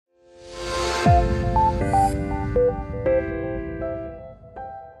Hi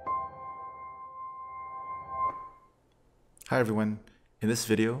everyone. In this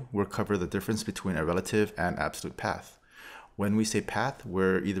video, we'll cover the difference between a relative and absolute path. When we say path,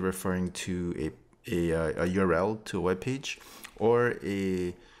 we're either referring to a URL to a web page or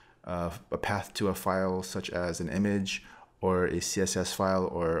a path to a file such as an image or a CSS file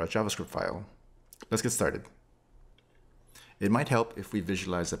or a JavaScript file. Let's get started. It might help if we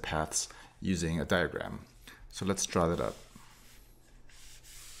visualize the paths using a diagram. So let's draw that up.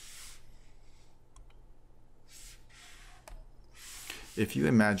 If you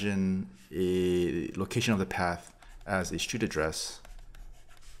imagine a location of the path as a street address,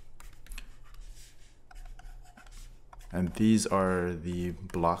 and these are the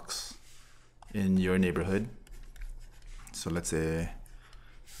blocks in your neighborhood. So let's say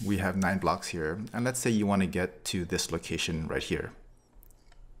we have 9 blocks here, and let's say you want to get to this location right here.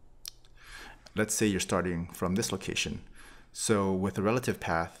 Let's say you're starting from this location. So with a relative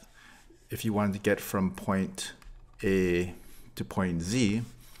path, if you wanted to get from point A to point Z,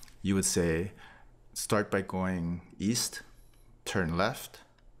 you would say start by going east, turn left,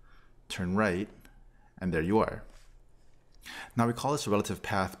 turn right, and there you are. Now we call this a relative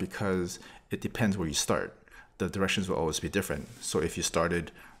path because it depends where you start. The directions will always be different. So if you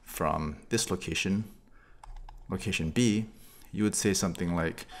started from this location, location B, you would say something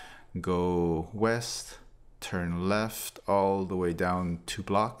like go west, turn left all the way down 2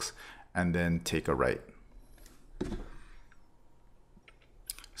 blocks, and then take a right.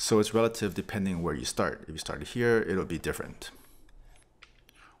 So it's relative depending where you start. If you started here, it'll be different.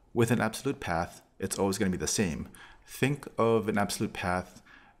 With an absolute path, it's always going to be the same. Think of an absolute path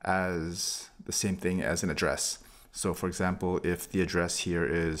as the same thing as an address. So for example, if the address here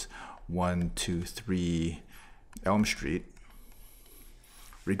is 123 Elm Street,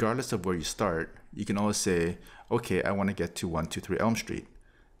 regardless of where you start, you can always say, okay, I want to get to 123 Elm Street.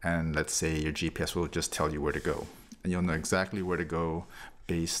 And let's say your GPS will just tell you where to go. And you'll know exactly where to go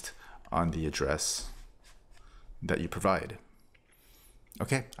based on the address that you provide.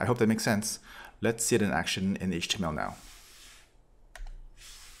 Okay, I hope that makes sense. Let's see it in action in HTML now.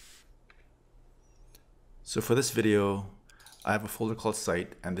 So for this video, I have a folder called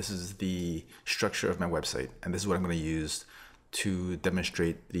site, and this is the structure of my website. And this is what I'm going to use to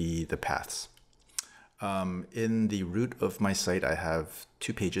demonstrate the paths. In the root of my site, I have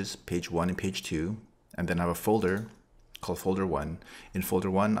 2 pages, page 1 and page 2, and then I have a folder called folder 1. In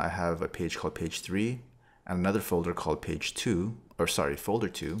folder 1, I have a page called page 3 and another folder called page 2, or sorry, folder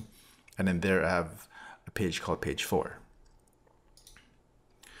 2. And then there I have a page called page 4.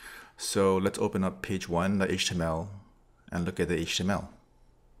 So let's open up page 1.html and look at the HTML.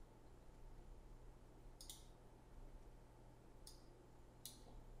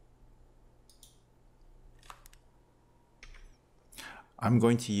 I'm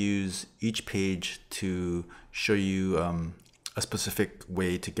going to use each page to show you a specific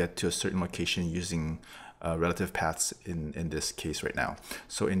way to get to a certain location using relative paths in this case right now.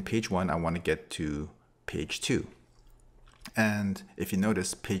 So in page 1, I want to get to page 2. And if you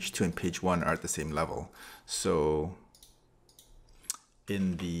notice, page 2 and page 1 are at the same level. So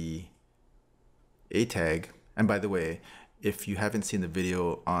in the A tag, and by the way, if you haven't seen the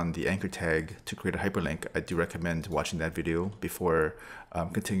video on the anchor tag to create a hyperlink, I do recommend watching that video before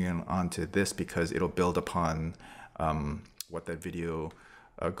continuing on to this, because it'll build upon what that video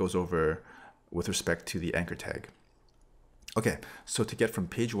goes over with respect to the anchor tag. Okay, so to get from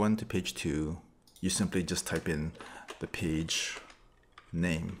page 1 to page 2, you simply just type in the page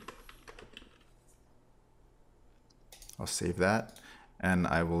name. I'll save that, and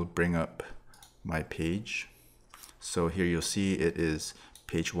I will bring up my page. So here you'll see it is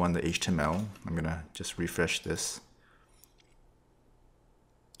page 1.html. I'm gonna just refresh this.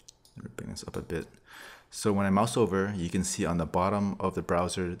 Let me bring this up a bit. So when I mouse over, you can see on the bottom of the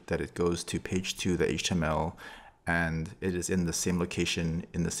browser that it goes to page 2.html, and it is in the same location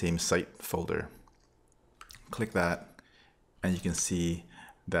in the same site folder. Click that, and you can see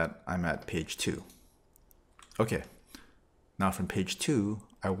that I'm at page 2. Okay, now from page 2,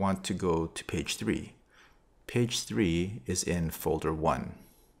 I want to go to page 3. Page 3 is in folder 1.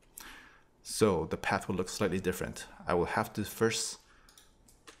 So the path will look slightly different. I will have to first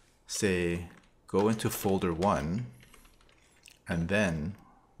say go into folder 1, and then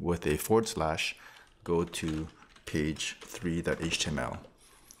with a / go to page 3.html.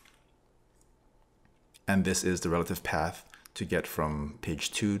 And this is the relative path to get from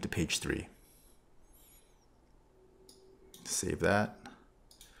page 2 to page 3. Save that.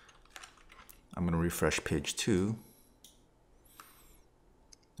 I'm going to refresh page 2.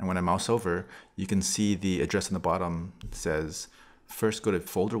 And when I mouse over, you can see the address on the bottom says, first go to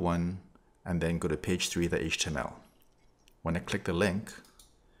folder 1 and then go to page 3.html. When I click the link,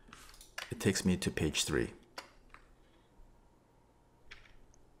 it takes me to page 3.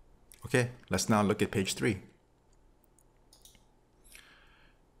 Okay, let's now look at page 3.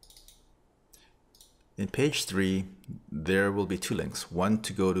 In page 3, there will be 2 links. One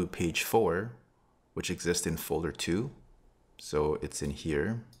to go to page 4, which exists in folder 2. So it's in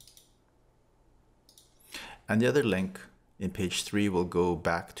here. And the other link in page 3 will go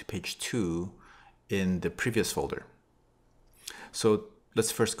back to page 2 in the previous folder. So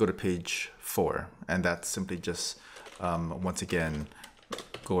let's first go to page 4. And that's simply just, once again,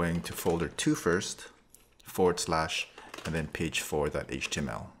 going to folder 2 first, / and then page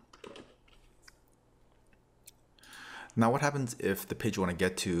 4.html. Now what happens if the page you want to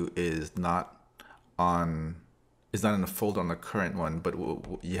get to is not in a folder on the current one, but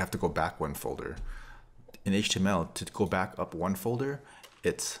you have to go back one folder? In HTML, to go back up one folder,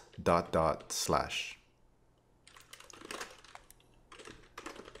 it's ..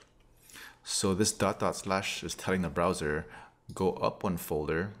 So this .. is telling the browser, go up one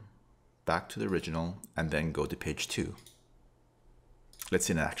folder, back to the original, and then go to page 2. Let's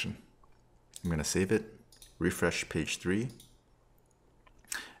see in action. I'm going to save it, refresh page 3,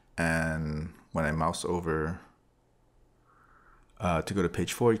 and when I mouse over to go to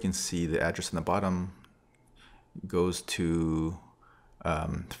page 4, you can see the address on the bottom goes to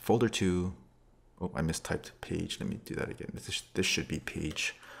folder 2. Oh, I mistyped page. Let me do that again. This should be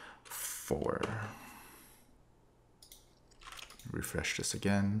page 4. Refresh this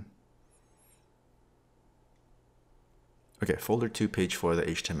again. Okay, folder 2, page 4, the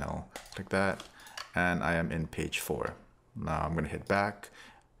HTML. Click that, and I am in page 4. Now I'm going to hit back.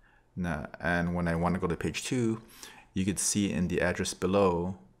 Now, and when I want to go to page 2, you can see in the address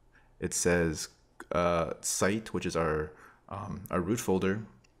below, it says site, which is our root folder,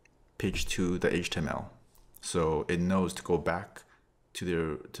 page 2, the HTML. So it knows to go back to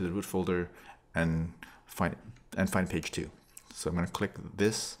the root folder and find page 2. So I'm going to click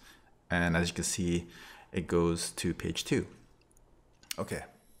this, and as you can see, it goes to page 2. Okay.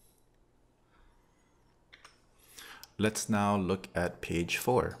 Let's now look at page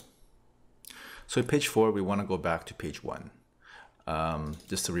 4. So in page 4, we want to go back to page 1.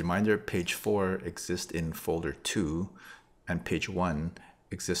 Just a reminder, page 4 exists in folder 2, and page 1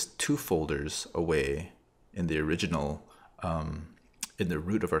 exists 2 folders away in the original, in the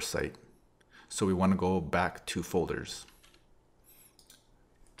root of our site. So we want to go back 2 folders.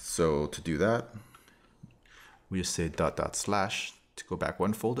 So to do that, we just say .. to go back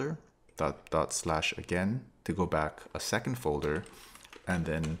one folder, .. again to go back a second folder, and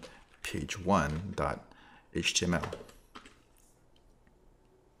then page 1.html.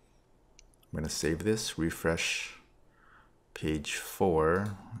 I'm going to save this, refresh page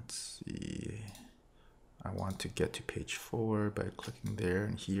 4. Let's see. I want to get to page 4 by clicking there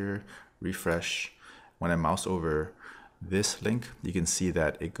and here, refresh. When I mouse over this link, you can see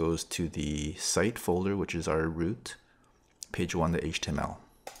that it goes to the site folder, which is our root, page 1.html.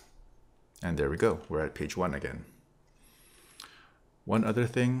 And there we go, we're at page 1 again. One other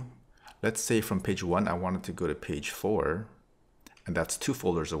thing, let's say from page 1 I wanted to go to page 4, and that's 2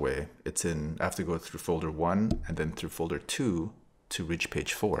 folders away. I have to go through folder 1 and then through folder 2 to reach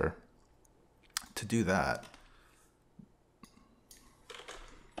page 4. To do that,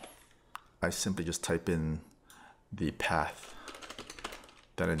 I simply just type in the path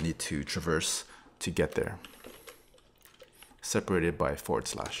that I need to traverse to get there, separated by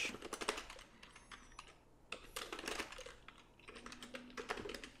 /.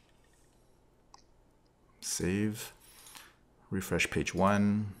 Save, refresh page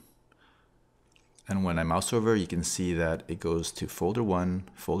 1, and when I mouse over, you can see that it goes to folder 1,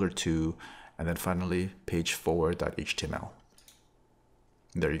 folder 2, and then finally page 4.html.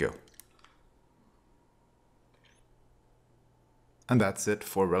 There you go. And that's it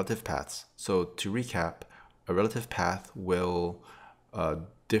for relative paths. So to recap, a relative path will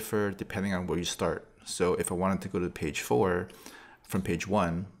differ depending on where you start. So if I wanted to go to page 4 from page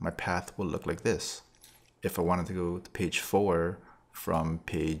 1, my path will look like this. If I wanted to go to page 4 from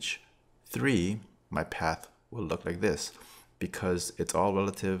page 3, my path will look like this, because it's all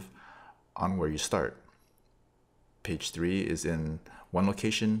relative on where you start. Page 3 is in one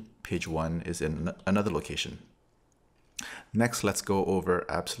location, page 1 is in another location. Next, let's go over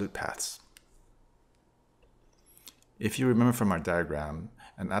absolute paths. If you remember from our diagram,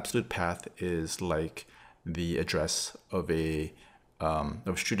 an absolute path is like the address of a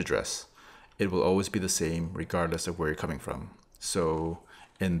street address. It will always be the same regardless of where you're coming from. So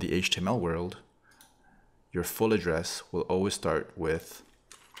in the HTML world, your full address will always start with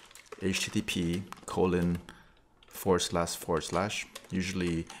http://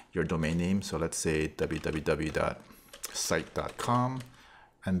 usually your domain name. So let's say www.site.com,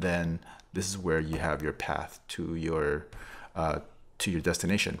 and then this is where you have your path to your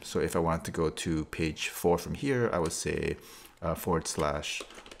destination. So if I want to go to page 4 from here, I would say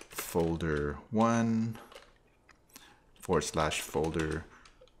 /folder1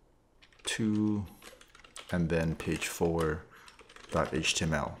 /folder2 and then page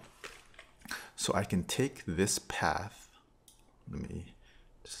 4.html. So I can take this path, let me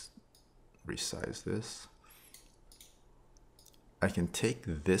just resize this. I can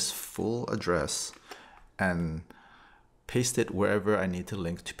take this full address and paste it wherever I need to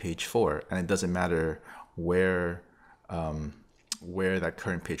link to page 4, and it doesn't matter where that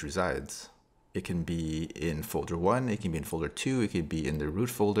current page resides. It can be in folder 1, it can be in folder 2, it can be in the root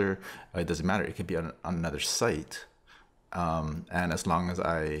folder. It doesn't matter. It could be on another site. And as long as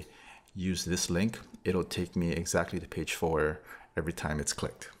I use this link, it'll take me exactly to page 4 every time it's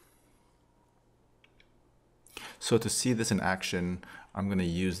clicked. So to see this in action, I'm going to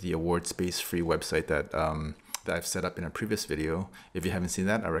use the award space free website that I've set up in a previous video. If you haven't seen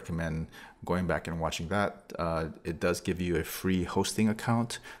that, I recommend going back and watching that. It does give you a free hosting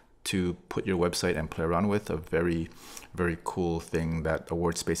account to put your website and play around with. A very, very cool thing that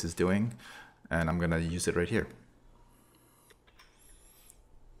award space is doing. And I'm going to use it right here.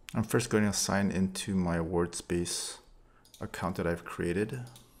 I'm first going to sign into my award space account that I've created.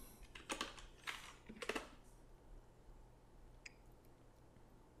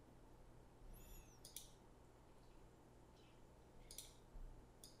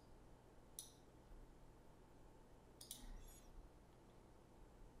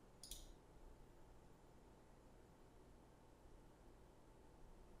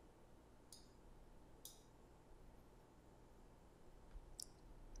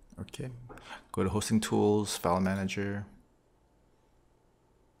 Okay, go to Hosting Tools, File Manager.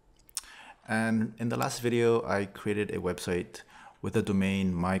 And in the last video, I created a website with the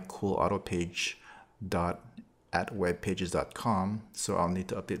domain mycoolautopage.webpages.com. So I'll need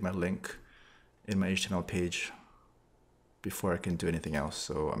to update my link in my HTML page before I can do anything else.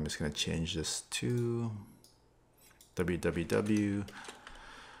 So I'm just going to change this to www.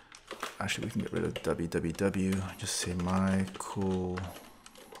 Actually, we can get rid of www. Just say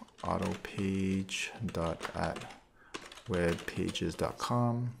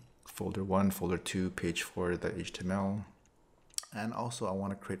mycoolautopage.webpages.com, folder 1, folder 2, page 4.html. And also I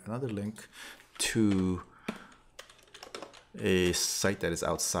want to create another link to a site that is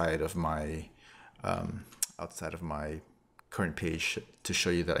outside of my current page to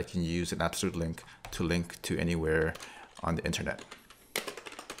show you that I can use an absolute link to link to anywhere on the internet.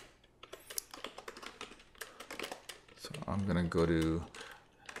 So I'm gonna go to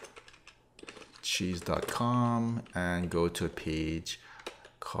cheese.com and go to a page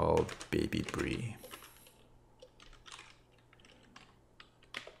called Baby Brie.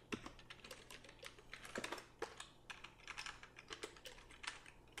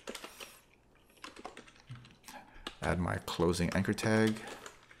 Add my closing anchor tag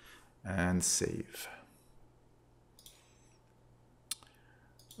and save.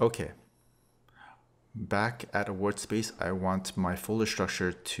 Okay. Back at award space, I want my folder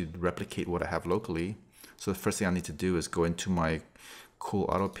structure to replicate what I have locally. So the first thing I need to do is go into my Cool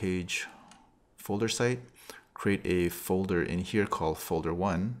Auto Page folder site, create a folder in here called folder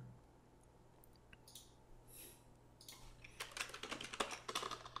 1.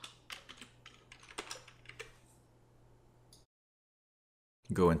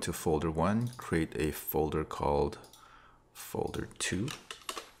 Go into folder 1, create a folder called folder 2.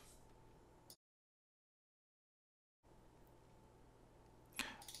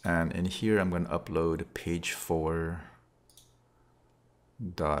 And in here, I'm going to upload page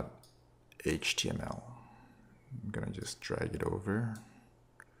 4.html. I'm going to just drag it over.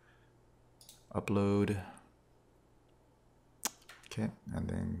 Upload. Okay, and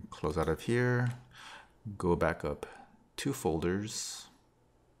then close out of here. Go back up 2 folders.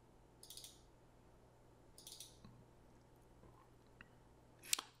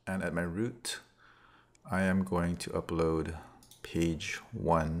 And at my root, I am going to upload page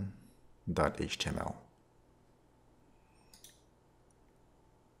 1.html.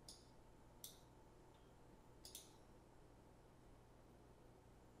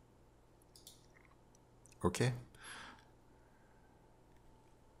 Okay.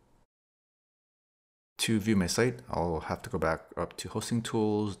 To view my site, I'll have to go back up to Hosting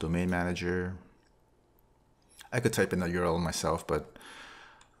Tools, Domain Manager. I could type in the URL myself, but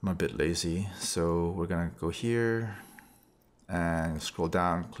I'm a bit lazy, so we're gonna go here and scroll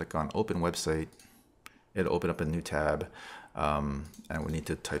down, click on open website. It'll open up a new tab, and we need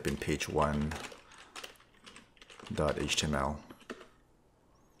to type in page1.html.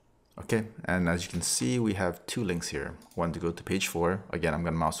 Okay, and as you can see, we have two links here. One to go to page 4. Again, I'm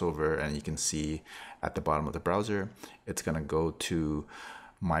gonna mouse over and you can see at the bottom of the browser, it's gonna go to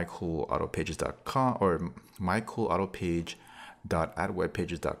mycoolautopage.com or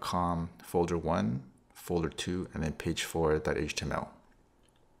mycoolautopage.addwebpages.com, folder 1, folder 2, and then page4.html.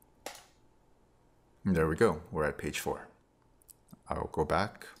 And there we go, we're at page 4. I'll go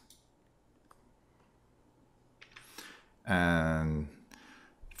back. And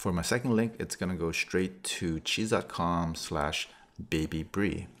for my second link, it's gonna go straight to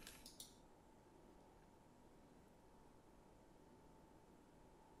cheese.com/babybrie.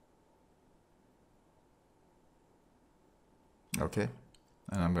 Okay,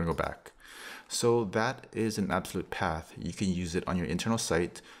 and I'm gonna go back. So that is an absolute path. You can use it on your internal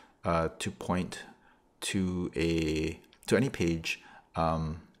site to point to any page,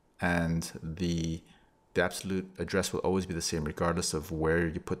 and the absolute address will always be the same regardless of where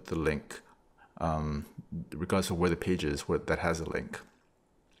you put the link, regardless of where the page is that has a link.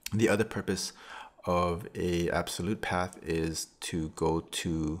 The other purpose of a absolute path is to go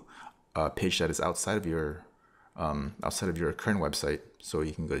to a page that is outside of your current website. So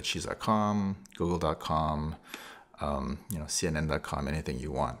you can go to cheese.com, google.com, CNN.com, anything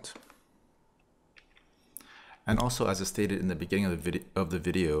you want. And also, as I stated in the beginning of the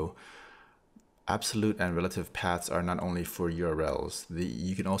video, absolute and relative paths are not only for URLs.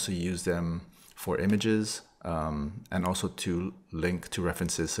 You can also use them for images, and also to link to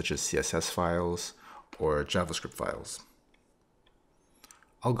references such as CSS files or JavaScript files.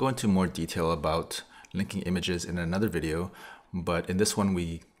 I'll go into more detail about linking images in another video, but in this one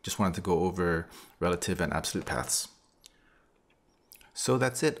we just wanted to go over relative and absolute paths. So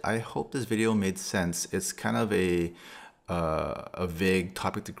that's it. I hope this video made sense. It's kind of a vague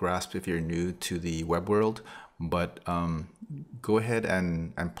topic to grasp if you're new to the web world, but go ahead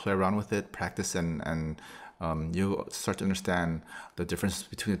and play around with it, practice, and you'll start to understand the difference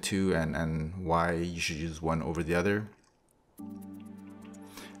between the two and why you should use one over the other.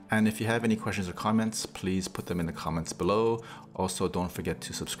 And if you have any questions or comments, please put them in the comments below. Also, don't forget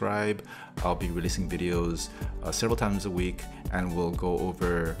to subscribe. I'll be releasing videos several times a week, and we'll go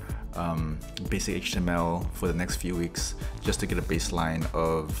over basic HTML for the next few weeks just to get a baseline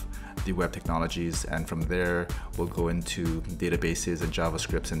of the web technologies. And from there, we'll go into databases and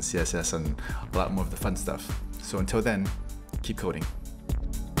JavaScript and CSS and a lot more of the fun stuff. So until then, keep coding.